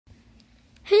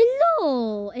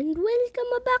Hello and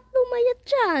welcome back to my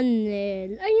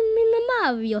channel. I'm in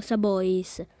Mario sa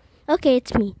boys. Okay,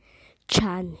 it's me,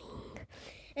 Channing.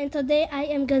 And today I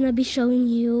am gonna be showing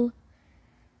you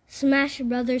Smash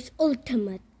Brothers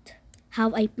Ultimate,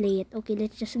 how I play it. Okay,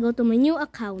 let's just go to my new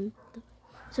account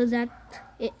so that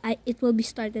it will be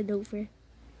started over.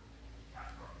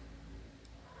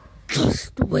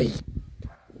 Just wait.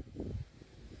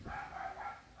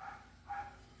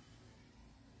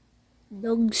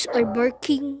 Dogs are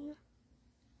barking.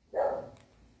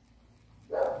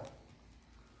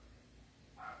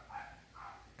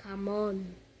 Come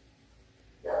on.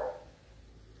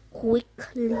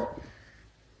 Quickly.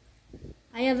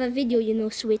 I have a video,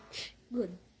 switch.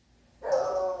 Good.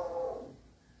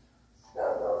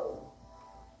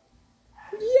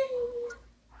 Yay!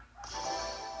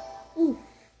 Ooh.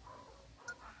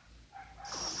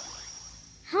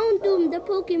 Houndoom, the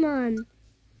Pokemon.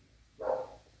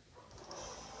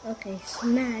 Okay,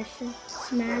 smash.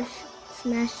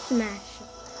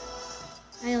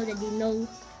 I already know.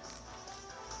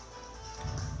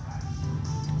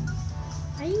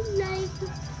 I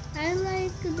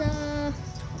like the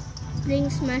playing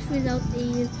Smash without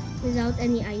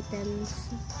any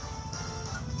items.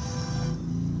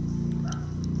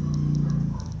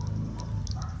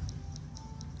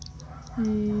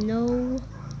 No.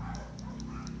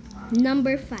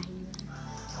 Number 5.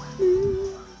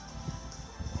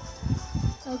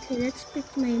 Okay, let's pick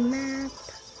my map.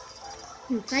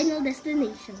 Final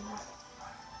destination.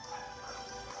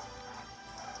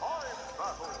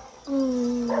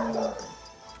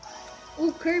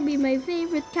 Oh, Kirby, my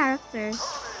favorite character.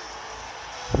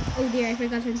 Oh dear, I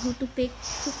forgot who to pick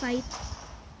to fight.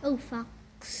 Oh,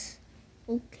 Fox.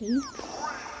 Okay.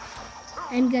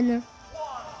 I'm gonna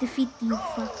defeat you,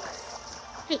 Fox.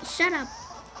 Hey, shut up.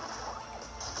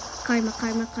 Karma.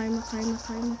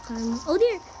 Oh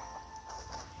dear.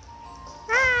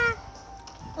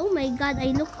 Oh my god,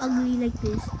 I look ugly like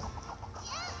this.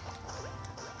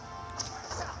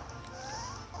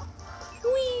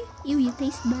 Whee! Ew, you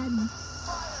taste bad.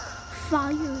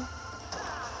 Fire.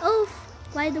 Oh,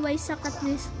 why do I suck at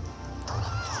this?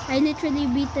 I literally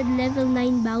beat the level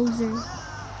 9 Bowser.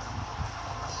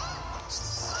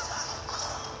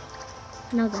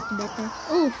 Now that's better.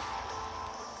 Oof.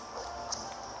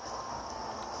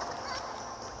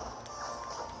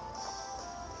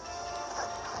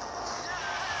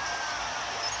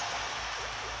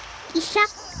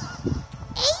 Ishak.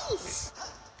 Ace!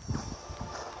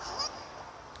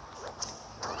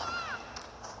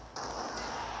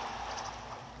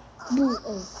 Boo.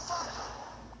 Oh.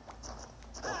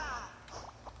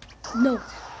 No.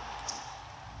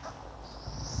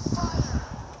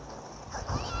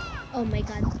 Oh my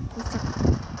god. What's up?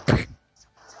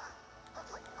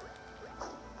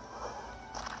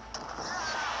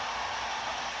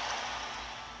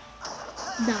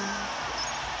 Die.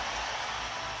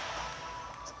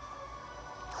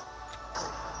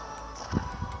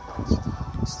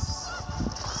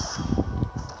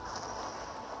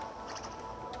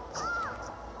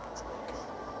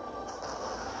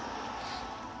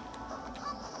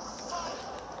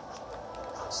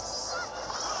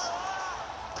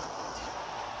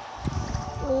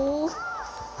 Oh,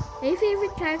 my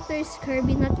favorite character is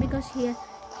Kirby, not because he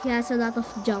has a lot of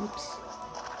jumps.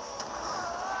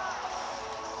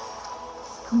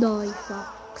 Die,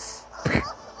 Fox.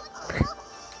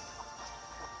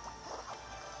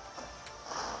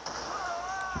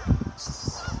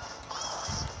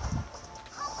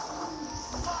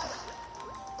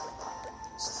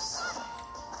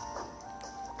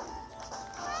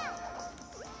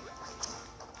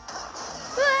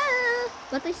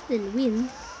 But I still win.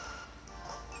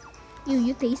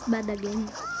 You taste bad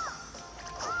again.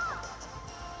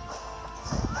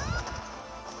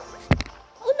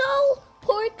 Oh no!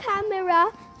 Poor camera.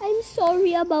 I'm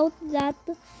sorry about that.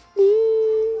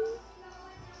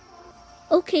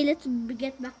 Okay, let's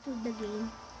get back to the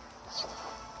game.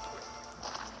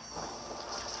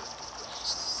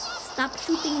 Stop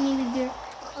shooting me with your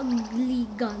ugly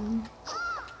gun.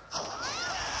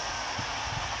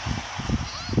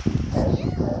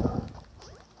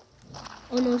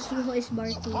 Oh no, Suho is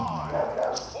barking.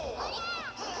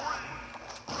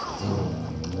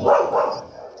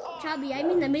 Chubby,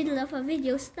 I'm in the middle of a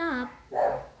video. Stop.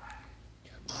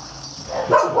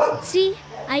 See?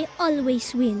 I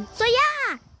always win. So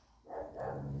yeah!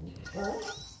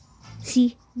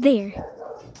 See? There.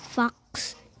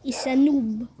 Fox is a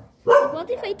noob. What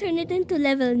if I turn it into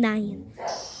level 9?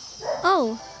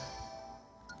 Oh.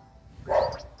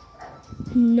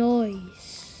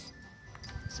 Nice.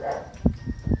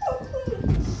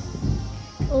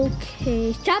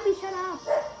 Okay. Chubby, shut up.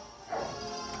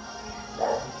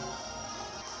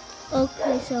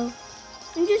 Okay, so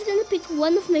I'm just gonna pick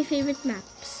one of my favorite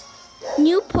maps.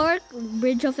 New Park,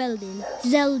 Bridge of Eldin,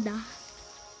 Zelda.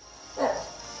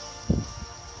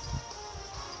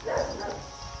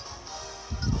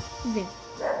 There.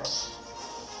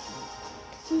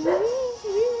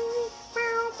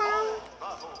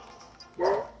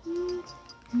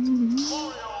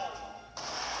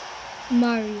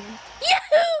 Mario.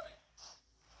 Yahoo!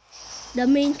 The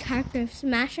main character of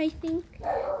Smash, I think.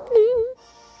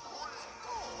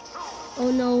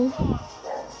 Oh no.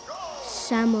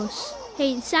 Samus.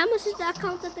 Hey, Samus is the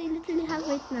account that I literally have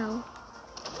right now.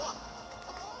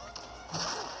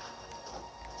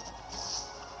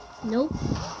 Nope.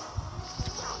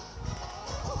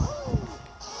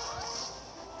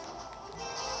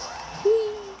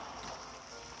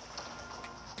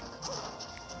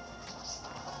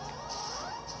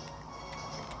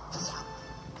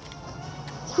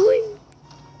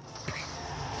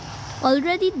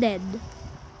 Already dead.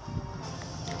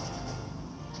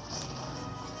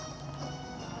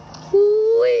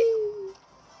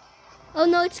 Oh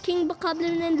no, it's King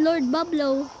Bokoblin and Lord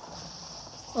Bublo.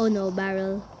 Oh no,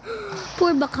 Barrel.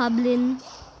 Poor Bokoblin.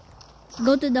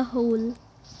 Go to the hole.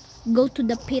 Go to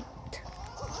the pit.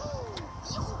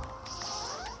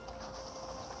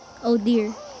 Oh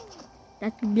dear.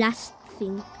 That blast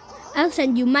thing. I'll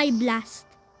send you my blast.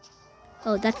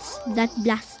 Oh, that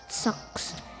blast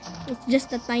sucks. It's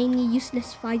just a tiny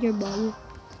useless fireball.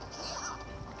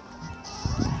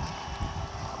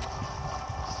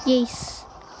 Yes.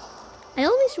 I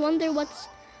always wonder what.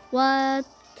 Ah!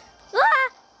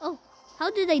 Oh, how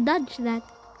did I dodge that?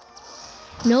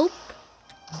 Nope.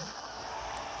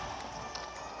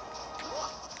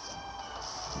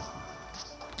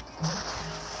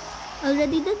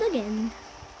 Already dead again.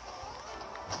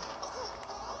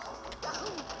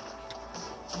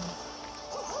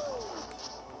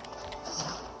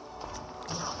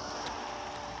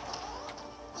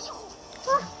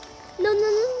 No.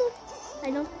 I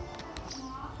don't.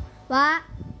 What?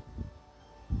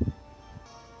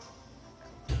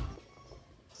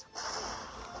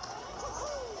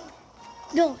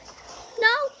 No.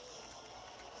 No.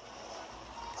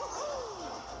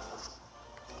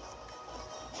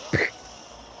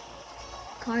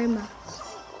 Karma.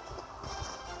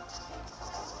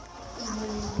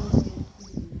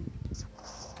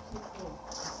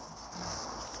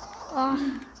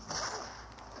 Oh.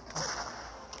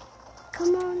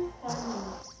 Come on.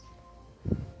 Oh.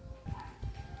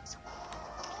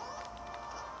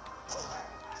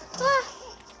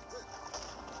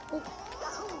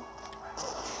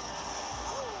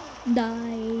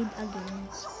 Died again.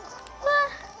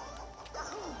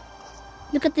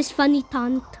 Look at this funny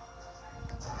taunt.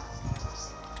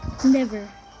 Never.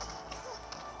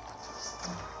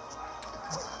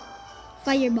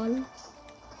 Fireball.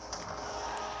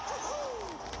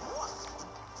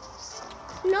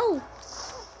 No.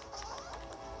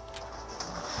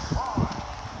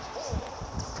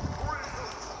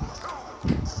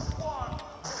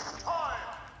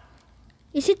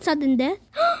 Is it sudden death?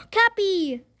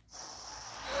 Cappy!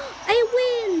 I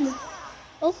win!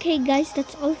 Okay guys,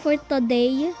 that's all for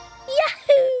today.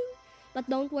 Yahoo! But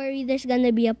don't worry, there's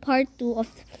gonna be a part 2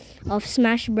 of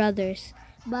Smash Brothers.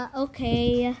 But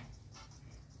okay.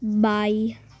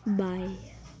 Bye.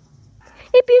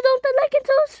 If you don't like it,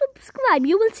 so subscribe.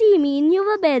 You will see me in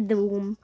your bedroom.